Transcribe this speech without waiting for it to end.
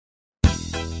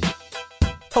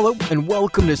Hello, and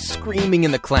welcome to Screaming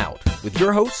in the Cloud with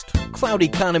your host, cloud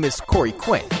economist Corey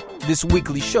Quinn. This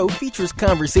weekly show features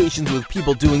conversations with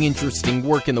people doing interesting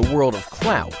work in the world of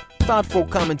cloud, thoughtful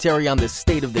commentary on the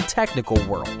state of the technical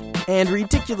world, and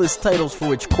ridiculous titles for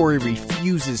which Corey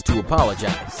refuses to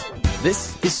apologize.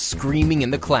 This is Screaming in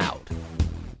the Cloud.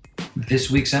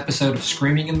 This week's episode of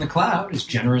Screaming in the Cloud is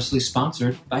generously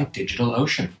sponsored by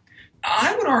DigitalOcean.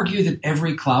 I would argue that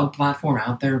every cloud platform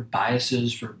out there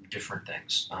biases for different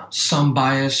things. Some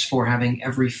bias for having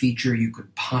every feature you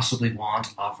could possibly want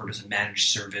offered as a managed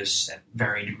service at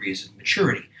varying degrees of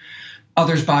maturity.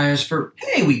 Others bias for,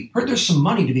 hey, we heard there's some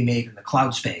money to be made in the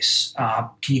cloud space.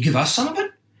 Can you give us some of it?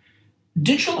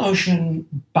 DigitalOcean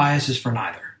biases for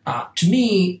neither. To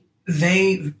me,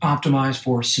 they optimize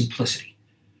for simplicity.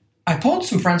 I polled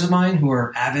some friends of mine who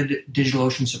are avid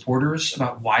DigitalOcean supporters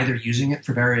about why they're using it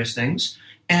for various things,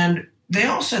 and they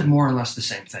all said more or less the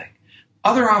same thing.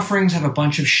 Other offerings have a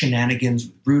bunch of shenanigans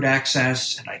with root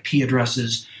access and IP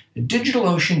addresses.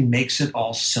 DigitalOcean makes it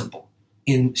all simple.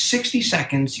 In 60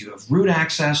 seconds, you have root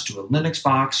access to a Linux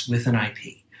box with an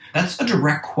IP. That's a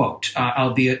direct quote,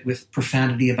 albeit with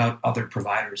profanity about other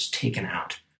providers taken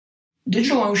out.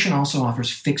 DigitalOcean also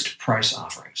offers fixed price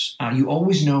offerings. You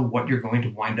always know what you're going to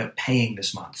wind up paying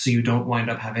this month, so you don't wind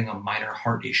up having a minor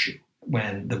heart issue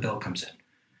when the bill comes in.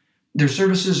 Their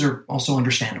services are also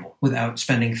understandable without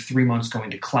spending 3 months going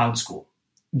to cloud school.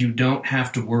 You don't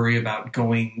have to worry about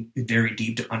going very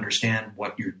deep to understand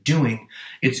what you're doing.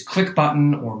 It's click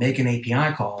button or make an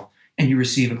API call, and you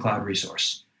receive a cloud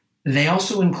resource. They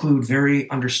also include very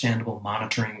understandable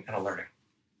monitoring and alerting.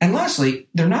 And lastly,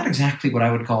 they're not exactly what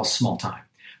I would call small time.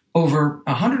 Over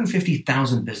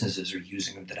 150,000 businesses are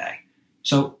using them today.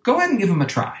 So go ahead and give them a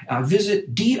try.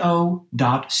 Visit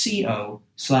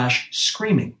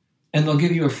do.co/screaming, and they'll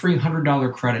give you a free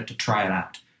 $100 credit to try it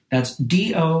out. That's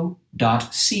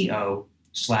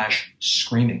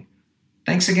do.co/screaming.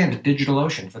 Thanks again to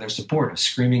DigitalOcean for their support of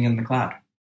Screaming in the Cloud.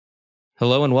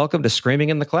 Hello and welcome to Screaming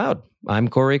in the Cloud. I'm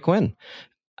Corey Quinn.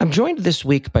 I'm joined this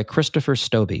week by Christopher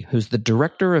Stobbe, who's the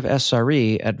director of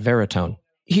SRE at Veritone.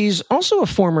 He's also a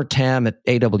former TAM at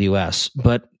AWS,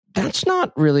 but that's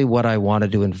not really what I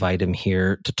wanted to invite him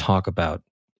here to talk about.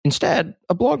 Instead,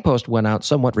 a blog post went out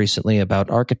somewhat recently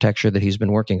about architecture that he's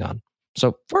been working on.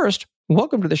 So first,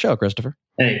 welcome to the show, Christopher.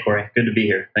 Hey, Corey. Good to be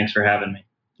here. Thanks for having me.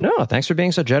 No, thanks for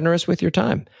being so generous with your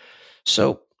time.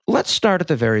 So let's start at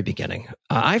the very beginning.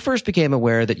 I first became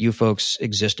aware that you folks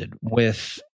existed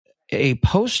with a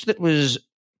post that was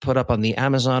put up on the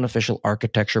Amazon official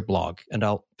architecture blog, and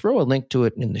I'll throw a link to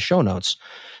it in the show notes,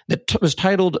 that was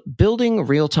titled Building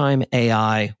Real-Time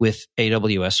AI with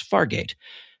AWS Fargate.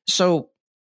 So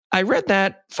I read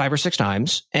that 5 or 6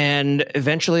 times, and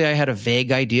eventually I had a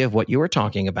vague idea of what you were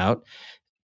talking about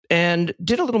and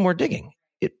did a little more digging.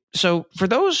 So for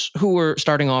those who were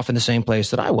starting off in the same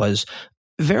place that I was,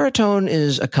 Veritone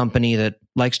is a company that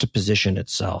likes to position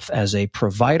itself as a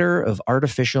provider of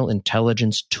artificial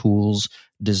intelligence tools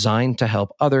designed to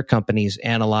help other companies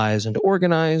analyze and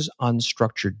organize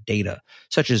unstructured data,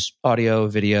 such as audio,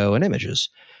 video, and images.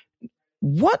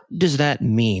 What does that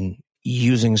mean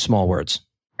using small words?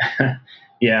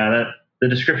 The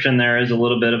description there is a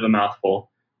little bit of a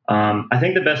mouthful. I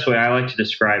think the best way I like to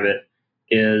describe it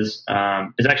is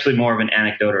actually more of an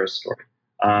anecdote or a story.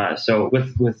 So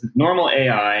with normal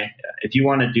AI, if you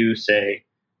want to do, say,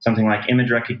 something like image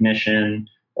recognition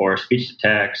or speech to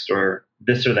text or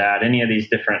this or that, any of these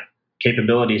different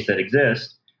capabilities that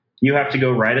exist, you have to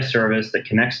go write a service that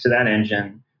connects to that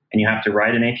engine, and you have to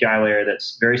write an API layer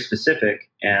that's very specific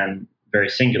and very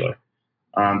singular.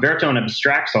 Veritone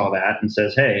abstracts all that and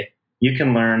says, hey, you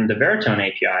can learn the Veritone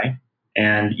API,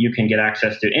 and you can get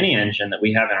access to any engine that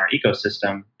we have in our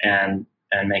ecosystem and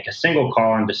make a single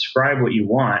call and describe what you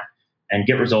want and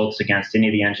get results against any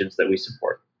of the engines that we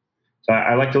support. So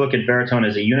I like to look at Veritone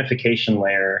as a unification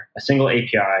layer, a single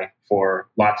API for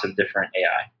lots of different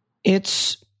AI.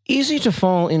 It's easy to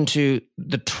fall into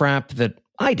the trap that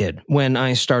I did when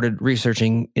I started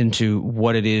researching into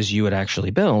what it is you had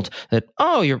actually built, that,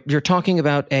 you're talking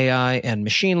about AI and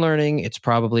machine learning. It's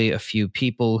probably a few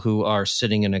people who are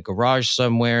sitting in a garage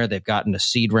somewhere. They've gotten a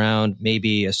seed round,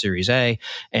 maybe a Series A,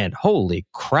 and holy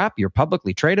crap, you're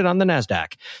publicly traded on the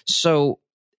NASDAQ. So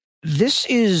this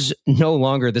is no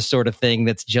longer the sort of thing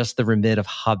that's just the remit of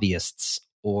hobbyists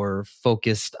or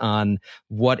focused on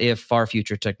what if far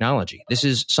future technology. This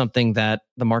is something that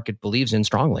the market believes in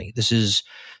strongly. This is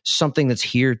something that's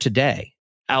here today,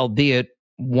 albeit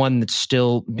one that's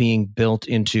still being built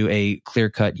into a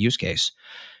clear-cut use case.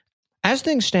 As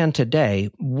things stand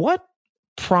today, what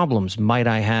problems might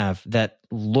I have that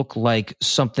look like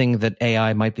something that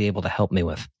AI might be able to help me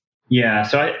with? Yeah,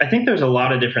 so I think there's a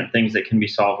lot of different things that can be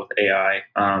solved with AI,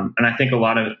 and I think a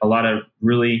lot of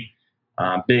really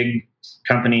big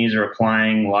companies are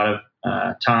applying a lot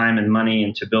of time and money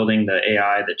into building the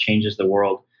AI that changes the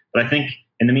world. But I think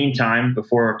in the meantime,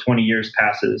 before 20 years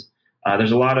passes,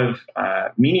 there's a lot of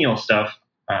menial stuff,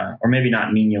 or maybe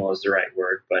not menial is the right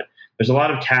word, but there's a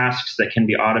lot of tasks that can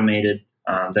be automated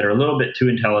that are a little bit too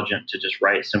intelligent to just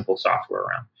write simple software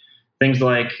around. Things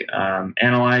like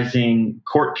analyzing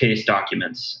court case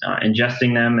documents,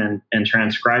 ingesting them and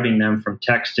transcribing them from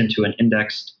text into an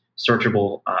indexed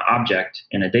searchable object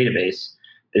in a database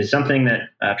is something that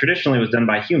traditionally was done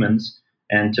by humans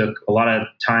and took a lot of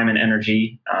time and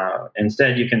energy.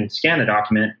 Instead, you can scan the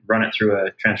document, run it through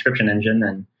a transcription engine,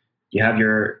 and you have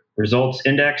your results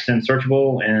indexed and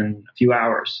searchable in a few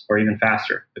hours or even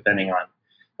faster, depending on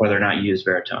whether or not you use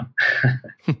Veritone.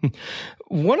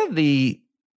 One of the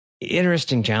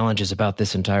interesting challenges about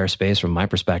this entire space from my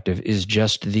perspective is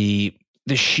just the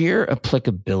sheer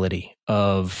applicability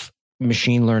of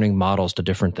machine learning models to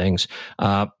different things.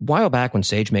 A while back when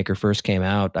SageMaker first came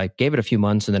out, I gave it a few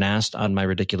months and then asked on my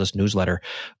ridiculous newsletter,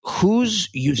 who's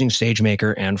using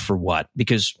SageMaker and for what?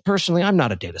 Because personally, I'm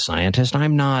not a data scientist.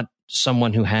 I'm not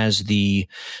someone who has the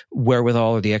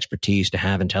wherewithal or the expertise to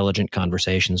have intelligent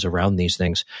conversations around these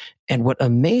things. And what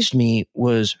amazed me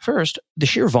was, first, the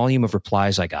sheer volume of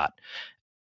replies I got.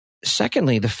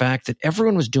 Secondly, the fact that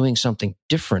everyone was doing something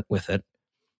different with it.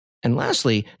 And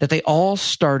lastly, that they all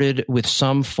started with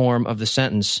some form of the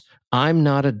sentence, I'm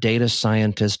not a data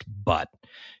scientist, but.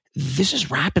 This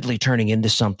is rapidly turning into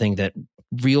something that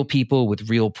real people with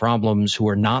real problems who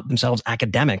are not themselves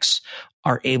academics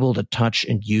are able to touch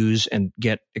and use and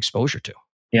get exposure to.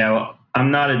 Yeah, well,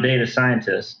 I'm not a data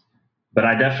scientist, but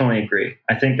I definitely agree.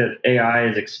 I think that AI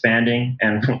is expanding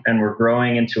and we're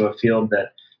growing into a field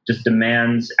that just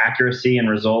demands accuracy and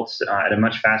results at a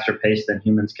much faster pace than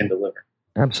humans can deliver.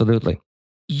 Absolutely.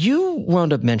 You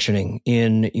wound up mentioning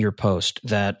in your post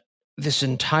that this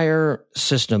entire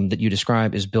system that you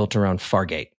describe is built around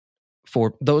Fargate.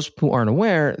 For those who aren't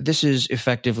aware, this is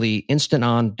effectively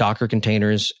instant-on Docker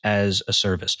containers as a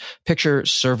service. Picture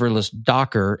serverless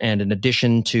Docker, and in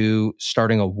addition to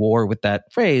starting a war with that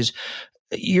phrase,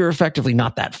 you're effectively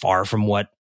not that far from what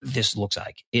this looks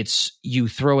like. It's you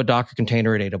throw a Docker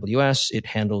container at AWS, it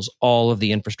handles all of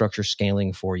the infrastructure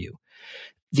scaling for you.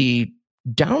 The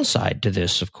downside to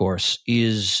this, of course,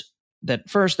 is that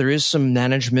first, there is some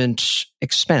management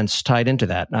expense tied into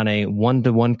that. On a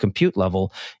one-to-one compute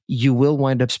level, you will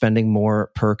wind up spending more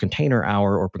per container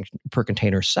hour or per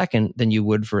container second than you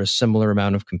would for a similar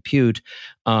amount of compute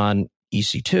on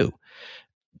EC2.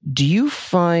 Do you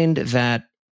find that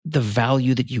the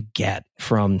value that you get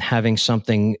from having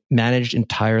something managed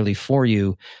entirely for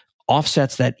you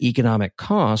offsets that economic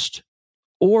cost?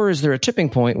 Or is there a tipping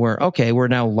point where, okay, we're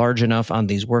now large enough on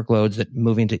these workloads that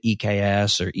moving to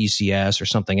EKS or ECS or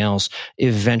something else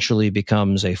eventually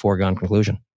becomes a foregone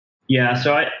conclusion? Yeah,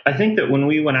 so I think that when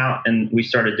we went out and we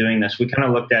started doing this, we kind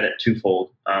of looked at it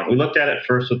twofold. We looked at it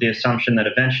first with the assumption that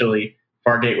eventually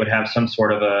Fargate would have some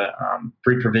sort of a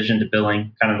pre-provisioned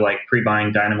billing, kind of like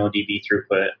pre-buying DynamoDB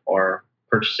throughput or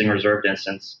purchasing reserved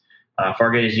instance.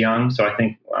 Fargate is young, so I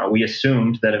think we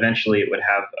assumed that eventually it would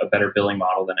have a better billing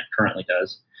model than it currently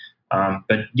does.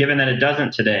 But given that it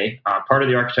doesn't today, part of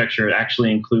the architecture actually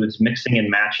includes mixing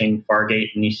and matching Fargate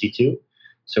and EC2.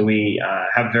 So we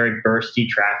have very bursty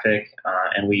traffic,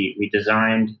 and we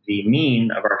designed the mean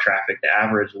of our traffic, the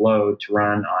average load, to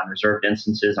run on reserved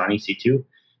instances on EC2,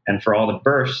 and for all the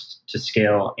bursts to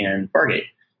scale in Fargate.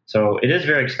 So it is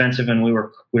very expensive, and we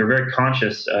were very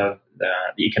conscious of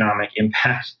the economic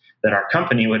impact that our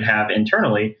company would have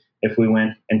internally if we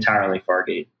went entirely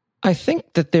Fargate. I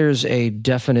think that there's a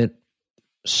definite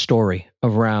story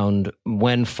around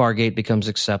when Fargate becomes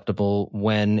acceptable,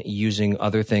 when using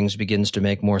other things begins to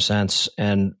make more sense.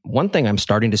 And one thing I'm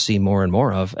starting to see more and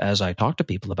more of as I talk to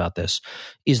people about this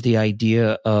is the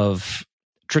idea of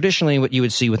traditionally what you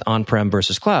would see with on-prem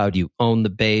versus cloud, you own the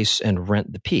base and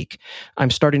rent the peak.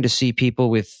 I'm starting to see people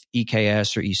with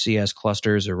EKS or ECS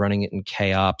clusters or running it in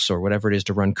KOps or whatever it is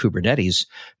to run Kubernetes,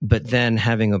 but then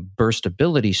having a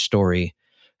burstability story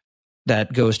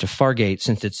that goes to Fargate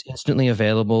since it's instantly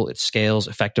available, it scales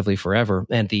effectively forever,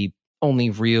 and the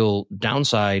only real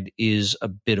downside is a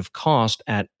bit of cost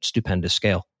at stupendous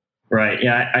scale. Right.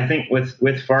 Yeah, I think with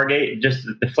Fargate, just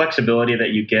the flexibility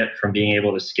that you get from being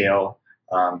able to scale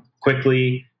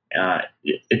quickly,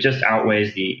 it just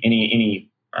outweighs any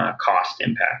cost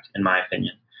impact, in my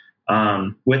opinion.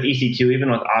 With EC2,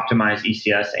 even with optimized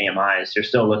ECS AMIs, you're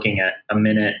still looking at a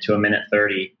minute to a minute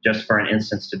 30 just for an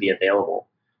instance to be available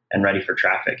and ready for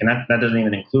traffic. And that doesn't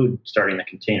even include starting the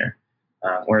container.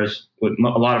 Whereas with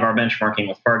a lot of our benchmarking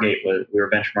with Fargate, we were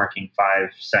benchmarking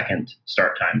 5-second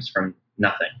start times from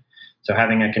nothing. So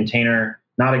having a container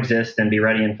not exist and be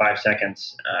ready in 5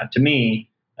 seconds, to me,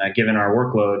 given our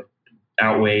workload,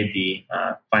 outweighed the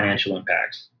financial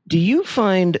impacts. Do you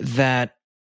find that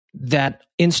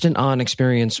instant on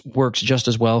experience works just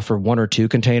as well for one or two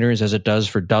containers as it does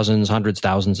for dozens, hundreds,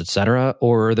 thousands, et cetera?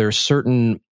 Or are there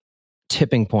certain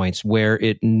tipping points where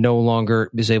it no longer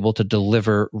is able to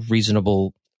deliver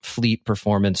reasonable fleet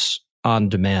performance on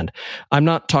demand? I'm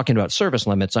not talking about service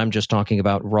limits. I'm just talking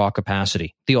about raw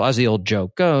capacity. As the old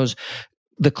joke goes,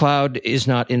 the cloud is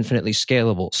not infinitely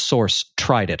scalable. Source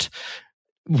tried it.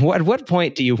 At what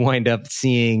point do you wind up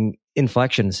seeing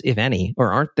inflections, if any,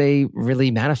 or aren't they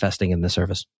really manifesting in the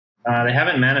service? They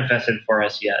haven't manifested for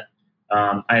us yet.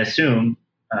 I assume,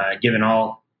 given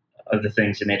all of the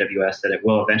things in AWS, that it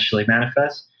will eventually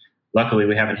manifest. Luckily,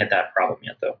 we haven't hit that problem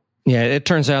yet, though. Yeah, it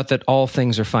turns out that all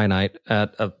things are finite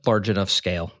at a large enough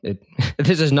scale.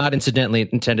 This is not incidentally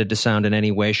intended to sound in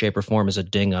any way, shape, or form as a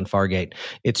ding on Fargate.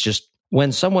 It's just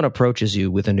when someone approaches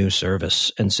you with a new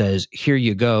service and says, here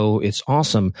you go, it's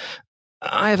awesome.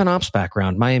 I have an ops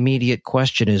background. My immediate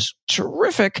question is,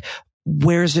 terrific.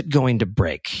 Where's it going to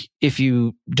break? If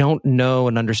you don't know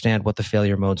and understand what the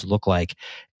failure modes look like,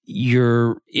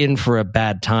 you're in for a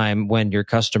bad time when your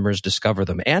customers discover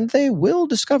them, and they will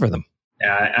discover them.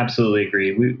 Yeah, I absolutely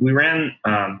agree. We ran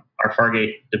our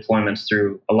Fargate deployments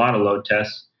through a lot of load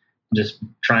tests, just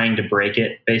trying to break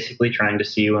it, basically trying to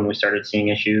see when we started seeing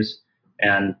issues.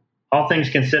 And all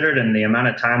things considered and the amount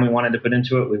of time we wanted to put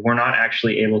into it, we were not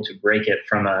actually able to break it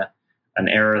from an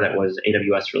error that was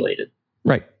AWS related.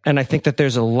 Right. And I think that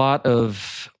there's a lot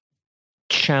of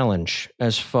challenge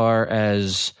as far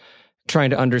as trying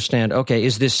to understand, okay,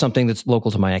 is this something that's local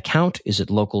to my account? Is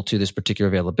it local to this particular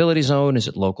availability zone? Is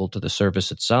it local to the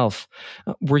service itself?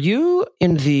 Were you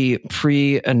in the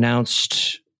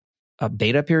pre-announced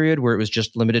beta period where it was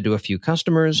just limited to a few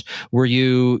customers? Were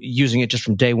you using it just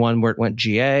from day one where it went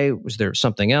GA? Was there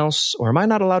something else? Or am I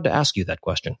not allowed to ask you that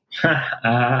question?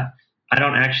 I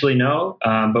don't actually know,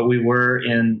 but we were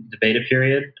in the beta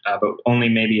period, but only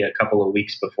maybe a couple of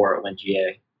weeks before it went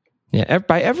GA. Yeah,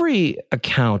 by every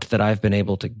account that I've been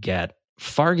able to get,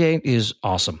 Fargate is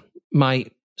awesome. My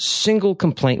single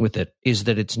complaint with it is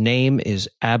that its name is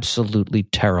absolutely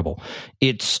terrible.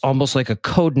 It's almost like a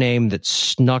code name that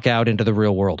snuck out into the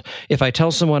real world. If I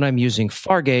tell someone I'm using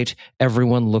Fargate,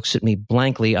 everyone looks at me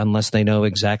blankly unless they know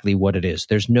exactly what it is.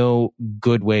 There's no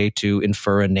good way to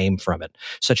infer a name from it,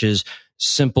 such as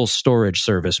simple storage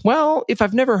service. Well, if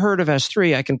I've never heard of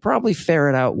S3, I can probably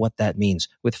ferret out what that means.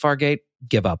 With Fargate,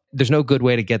 give up. There's no good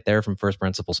way to get there from first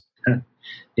principles.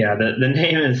 Yeah, the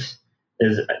name is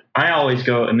I always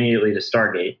go immediately to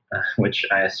Stargate, which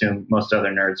I assume most other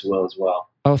nerds will as well.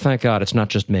 Oh, thank God, it's not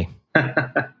just me.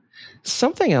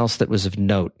 Something else that was of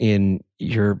note in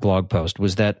your blog post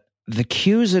was that the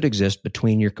queues that exist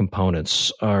between your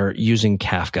components are using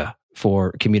Kafka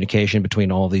for communication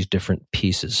between all these different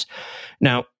pieces.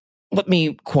 Now, let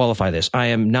me qualify this. I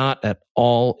am not at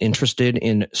all interested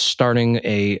in starting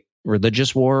a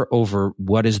religious war over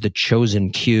what is the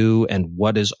chosen queue and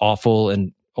what is awful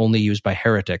and only used by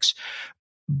heretics.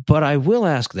 But I will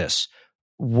ask this.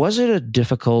 Was it a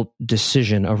difficult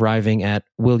decision arriving at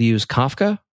we'll use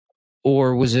Kafka,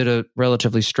 or was it a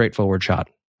relatively straightforward shot?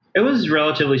 It was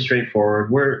relatively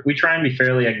straightforward. We try and be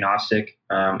fairly agnostic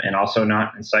and also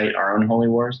not incite our own holy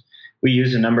wars. We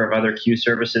use a number of other queue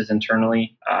services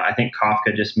internally. I think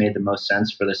Kafka just made the most sense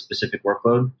for this specific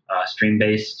workload,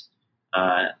 stream-based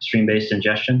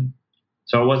ingestion.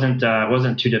 So it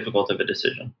wasn't too difficult of a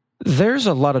decision. There's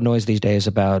a lot of noise these days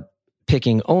about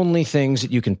picking only things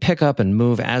that you can pick up and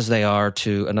move as they are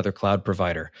to another cloud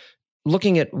provider.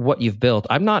 Looking at what you've built,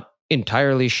 I'm not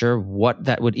entirely sure what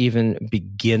that would even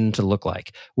begin to look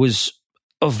like. Was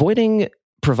avoiding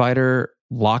provider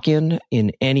lock-in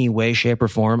in any way, shape, or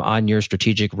form on your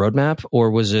strategic roadmap?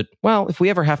 Or was it, well, if we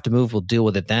ever have to move, we'll deal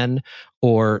with it then?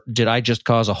 Or did I just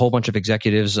cause a whole bunch of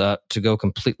executives to go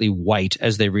completely white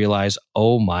as they realize,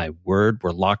 oh my word, we're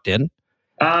locked in?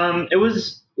 Veritone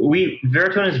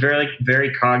is very,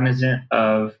 very cognizant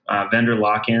of vendor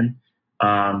lock-in.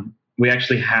 We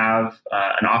actually have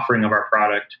an offering of our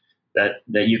product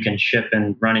that you can ship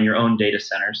and run in your own data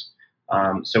centers.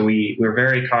 So we're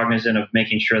very cognizant of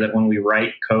making sure that when we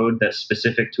write code that's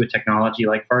specific to a technology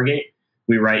like Fargate,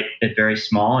 we write it very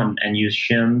small and use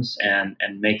shims and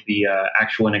make the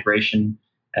actual integration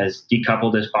as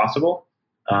decoupled as possible.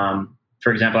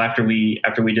 For example, after we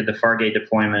did the Fargate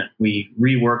deployment, we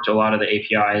reworked a lot of the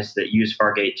APIs that use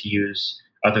Fargate to use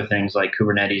other things like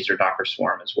Kubernetes or Docker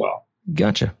Swarm as well.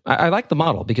 Gotcha. I like the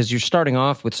model because you're starting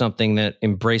off with something that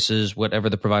embraces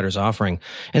whatever the provider's offering.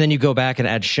 And then you go back and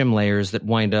add shim layers that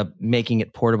wind up making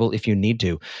it portable if you need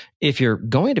to. If you're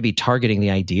going to be targeting the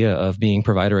idea of being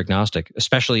provider agnostic,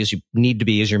 especially as you need to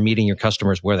be as you're meeting your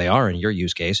customers where they are in your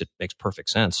use case, it makes perfect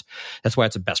sense. That's why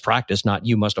it's a best practice, not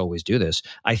you must always do this.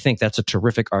 I think that's a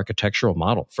terrific architectural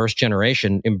model. First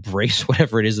generation, embrace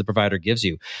whatever it is the provider gives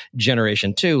you.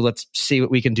 Generation 2, let's see what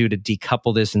we can do to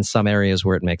decouple this in some areas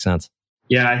where it makes sense.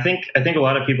 Yeah, I think a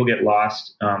lot of people get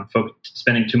lost,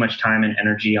 spending too much time and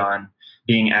energy on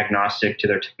being agnostic to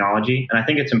their technology. And I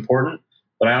think it's important,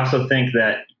 but I also think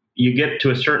that you get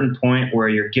to a certain point where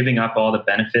you're giving up all the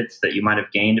benefits that you might have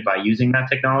gained by using that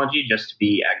technology just to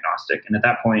be agnostic. And at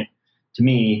that point, to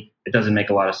me, it doesn't make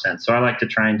a lot of sense. So I like to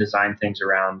try and design things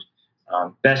around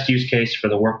best use case for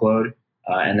the workload,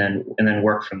 and then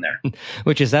work from there.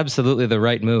 Which is absolutely the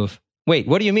right move. Wait,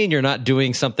 what do you mean you're not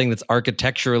doing something that's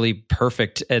architecturally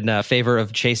perfect in favor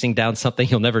of chasing down something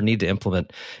you'll never need to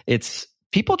implement? It's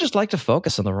people just like to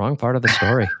focus on the wrong part of the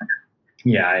story.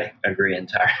 Yeah, I agree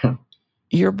entirely.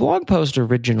 Your blog post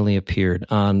originally appeared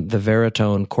on the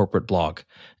Veritone corporate blog.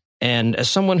 And as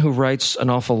someone who writes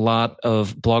an awful lot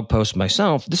of blog posts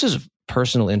myself, this is of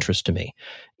personal interest to me.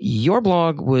 Your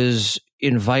blog was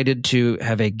invited to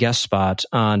have a guest spot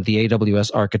on the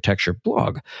AWS architecture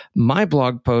blog. My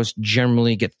blog posts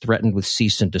generally get threatened with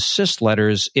cease and desist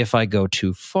letters if I go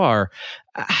too far.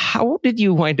 How did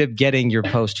you wind up getting your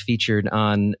post featured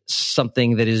on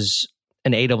something that is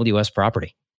an AWS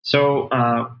property? So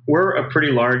we're a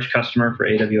pretty large customer for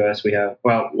AWS. We have,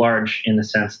 well, large in the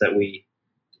sense that we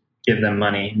give them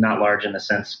money, not large in the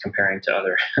sense comparing to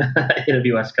other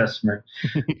AWS customers.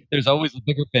 There's always a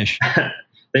bigger fish.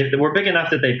 We're big enough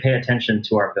that they pay attention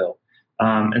to our bill.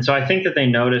 And so I think that they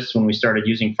noticed when we started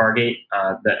using Fargate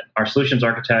that our solutions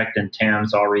architect and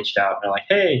TAMs all reached out and they're like,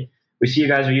 hey, we see you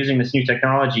guys are using this new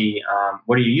technology.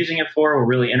 What are you using it for? We're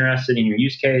really interested in your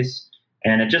use case.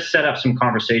 And it just set up some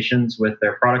conversations with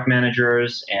their product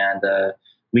managers and the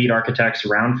lead architects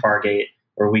around Fargate,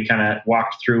 where we kind of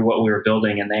walked through what we were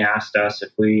building, and they asked us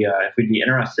if we'd be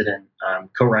interested in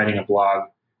co-writing a blog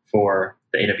for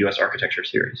the AWS architecture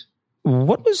series.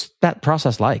 What was that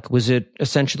process like? Was it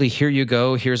essentially, here you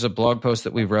go, here's a blog post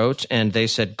that we wrote, and they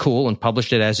said, cool, and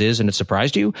published it as is, and it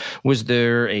surprised you? Was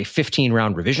there a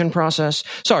 15-round revision process?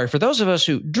 Sorry, for those of us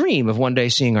who dream of one day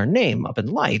seeing our name up in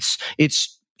lights,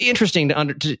 it's interesting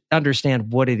to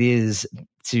understand what it is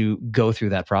to go through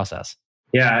that process.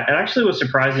 Yeah, it actually was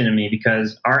surprising to me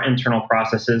because our internal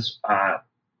processes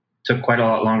took quite a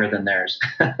lot longer than theirs.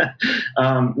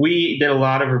 We did a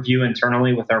lot of review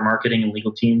internally with our marketing and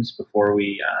legal teams before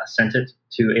we sent it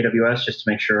to AWS, just to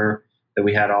make sure that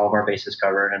we had all of our bases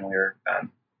covered and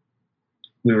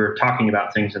we were talking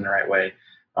about things in the right way.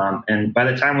 And by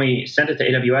the time we sent it to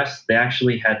AWS, they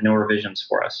actually had no revisions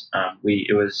for us.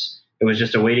 It was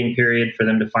just a waiting period for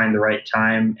them to find the right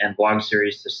time and blog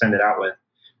series to send it out with.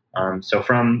 So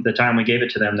from the time we gave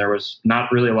it to them, there was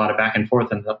not really a lot of back and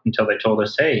forth until they told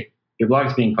us, hey, your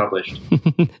blog's being published.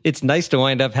 It's nice to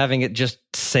wind up having it just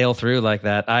sail through like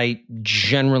that. I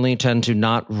generally tend to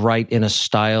not write in a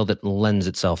style that lends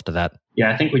itself to that.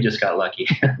 Yeah, I think we just got lucky.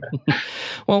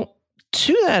 Well,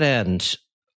 to that end,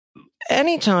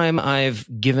 anytime I've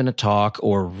given a talk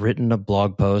or written a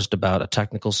blog post about a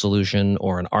technical solution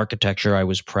or an architecture I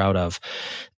was proud of,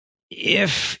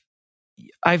 if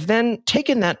I've then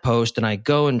taken that post and I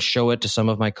go and show it to some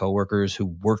of my coworkers who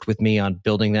worked with me on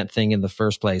building that thing in the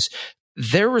first place,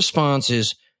 their response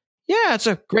is, yeah, it's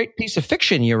a great piece of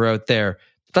fiction you wrote there.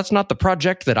 That's not the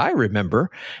project that I remember.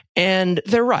 And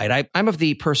they're right. I'm of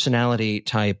the personality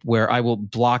type where I will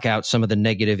block out some of the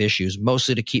negative issues,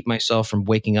 mostly to keep myself from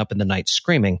waking up in the night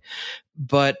screaming.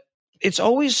 But it's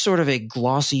always sort of a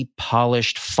glossy,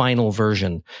 polished, final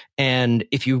version. And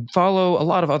if you follow a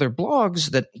lot of other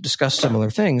blogs that discuss similar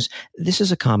things, this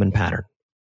is a common pattern.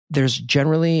 There's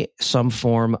generally some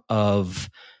form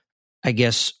of, I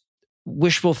guess,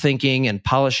 wishful thinking and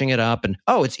polishing it up. And,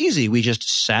 oh, it's easy. We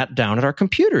just sat down at our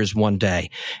computers one day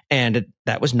and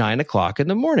that was 9:00 in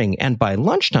the morning. And by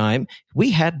lunchtime, we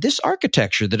had this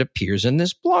architecture that appears in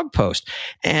this blog post.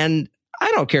 And I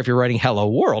don't care if you're writing Hello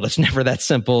World. It's never that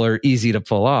simple or easy to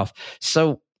pull off.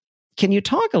 So can you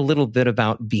talk a little bit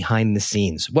about behind the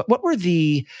scenes? What were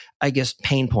the, I guess,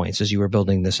 pain points as you were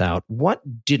building this out? What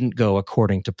didn't go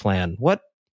according to plan? What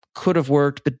could have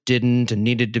worked but didn't and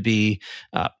needed to be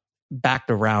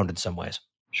backed around in some ways?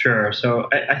 Sure. So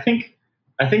I think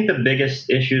I think the biggest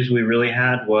issues we really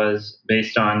had was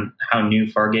based on how new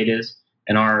Fargate is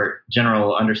and our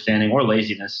general understanding or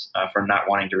laziness from not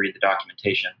wanting to read the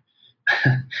documentation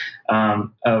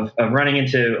of running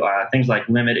into things like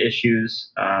limit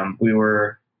issues. We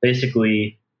were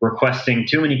basically requesting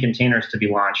too many containers to be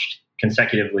launched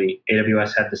consecutively.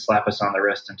 AWS had to slap us on the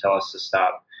wrist and tell us to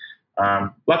stop.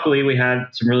 Luckily, we had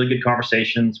some really good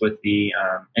conversations with the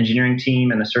engineering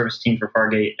team and the service team for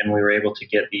Fargate, and we were able to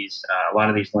get a lot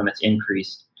of these limits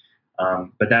increased.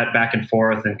 But that back and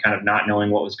forth and kind of not knowing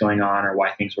what was going on or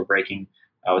why things were breaking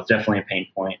was definitely a pain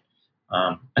point.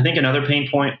 I think another pain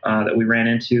point that we ran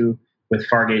into with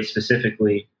Fargate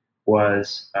specifically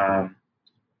was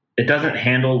it doesn't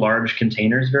handle large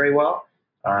containers very well.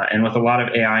 And with a lot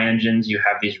of AI engines, you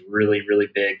have these really, really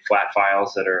big flat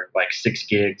files that are like 6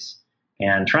 gigs.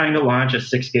 And trying to launch a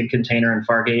 6 gig container in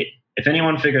Fargate, if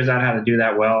anyone figures out how to do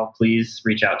that well, please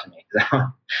reach out to me.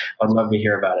 I'd love to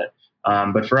hear about it.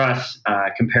 But for us,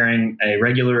 comparing a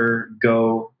regular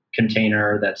Go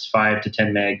container that's 5 to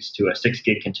 10 megs to a 6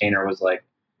 gig container was like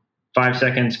 5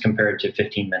 seconds compared to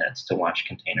 15 minutes to launch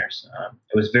containers.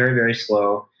 It was very, very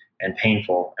slow and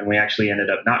painful. And we actually ended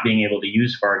up not being able to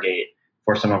use Fargate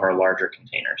for some of our larger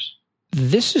containers.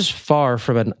 This is far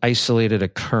from an isolated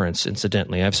occurrence,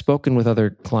 incidentally. I've spoken with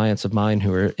other clients of mine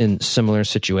who are in similar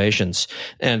situations,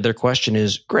 and their question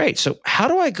is, great, so how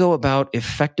do I go about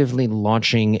effectively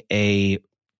launching a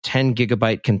 10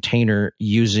 gigabyte container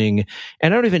using,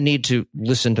 and I don't even need to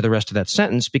listen to the rest of that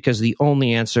sentence because the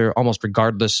only answer, almost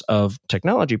regardless of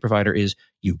technology provider, is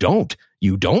you don't.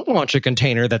 You don't launch a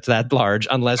container that's that large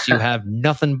unless you have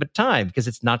nothing but time, because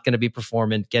it's not going to be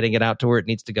performant. Getting it out to where it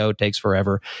needs to go takes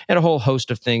forever, and a whole host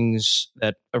of things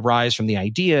that arise from the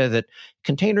idea that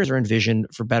containers are envisioned,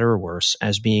 for better or worse,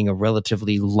 as being a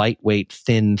relatively lightweight,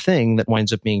 thin thing that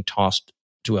winds up being tossed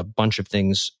to a bunch of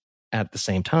things at the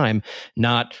same time.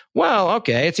 Not, well,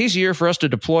 okay, it's easier for us to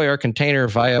deploy our container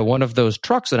via one of those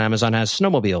trucks that Amazon has,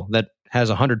 Snowmobile, that has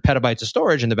 100 petabytes of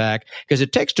storage in the back because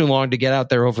it takes too long to get out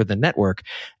there over the network.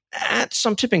 At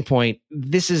some tipping point,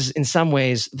 this is in some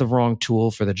ways the wrong tool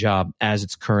for the job as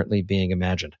it's currently being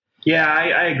imagined. Yeah,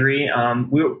 I agree.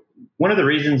 One of the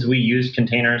reasons we use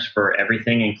containers for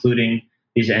everything, including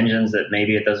these engines that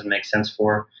maybe it doesn't make sense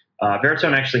for,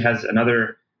 Veritone actually has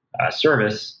another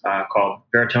service called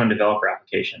Veritone Developer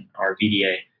Application, or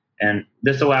VDA. And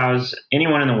this allows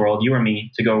anyone in the world, you or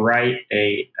me, to go write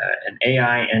an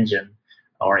AI engine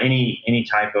or any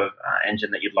type of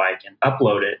engine that you'd like and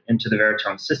upload it into the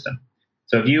Veritone system.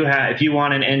 So if you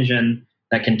want an engine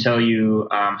that can tell you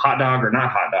hot dog or not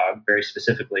hot dog, very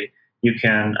specifically, you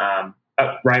can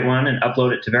write one and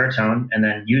upload it to Veritone and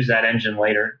then use that engine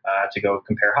later to go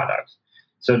compare hot dogs.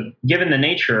 So given the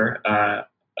nature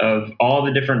of all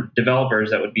the different developers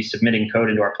that would be submitting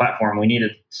code into our platform, we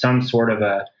needed some sort of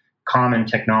a common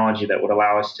technology that would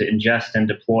allow us to ingest and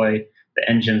deploy the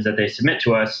engines that they submit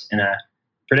to us in a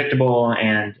predictable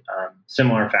and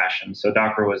similar fashion. So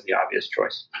Docker was the obvious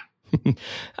choice.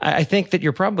 I think that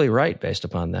you're probably right based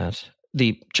upon that.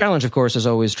 The challenge, of course, is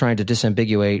always trying to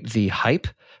disambiguate the hype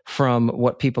from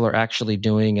what people are actually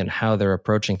doing and how they're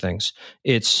approaching things.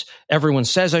 It's everyone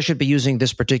says I should be using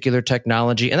this particular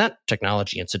technology, and that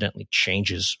technology incidentally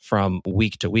changes from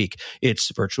week to week.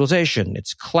 It's virtualization,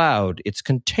 it's cloud, it's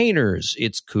containers,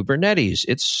 it's Kubernetes,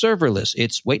 it's serverless,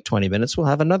 it's wait 20 minutes, we'll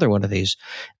have another one of these.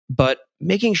 But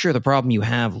making sure the problem you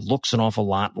have looks an awful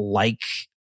lot like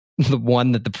the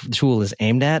one that the tool is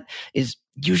aimed at is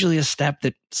usually a step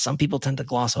that some people tend to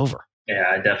gloss over. Yeah,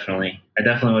 I definitely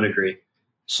would agree.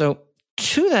 So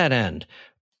to that end,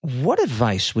 what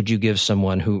advice would you give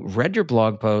someone who read your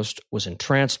blog post, was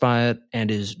entranced by it,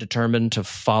 and is determined to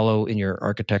follow in your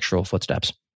architectural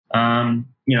footsteps? Don't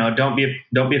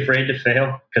be afraid to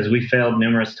fail, because we failed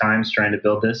numerous times trying to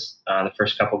build this. The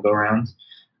first couple go rounds,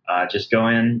 just go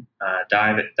in,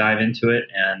 dive into it,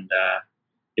 and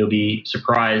you'll be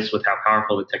surprised with how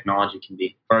powerful the technology can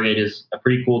be. Fargate is a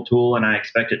pretty cool tool, and I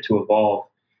expect it to evolve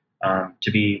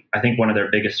to be, I think, one of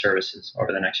their biggest services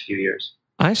over the next few years.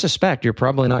 I suspect you're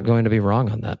probably not going to be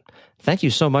wrong on that. Thank you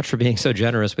so much for being so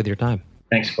generous with your time.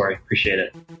 Thanks, Corey. Appreciate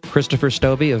it. Christopher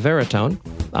Stobie of Veritone.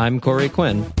 I'm Corey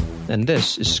Quinn, and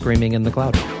this is Screaming in the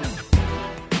Cloud.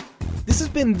 This has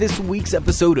been this week's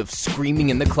episode of Screaming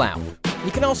in the Cloud.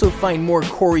 You can also find more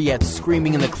Corey at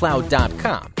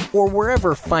screaminginthecloud.com or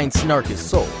wherever fine snark is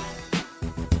sold.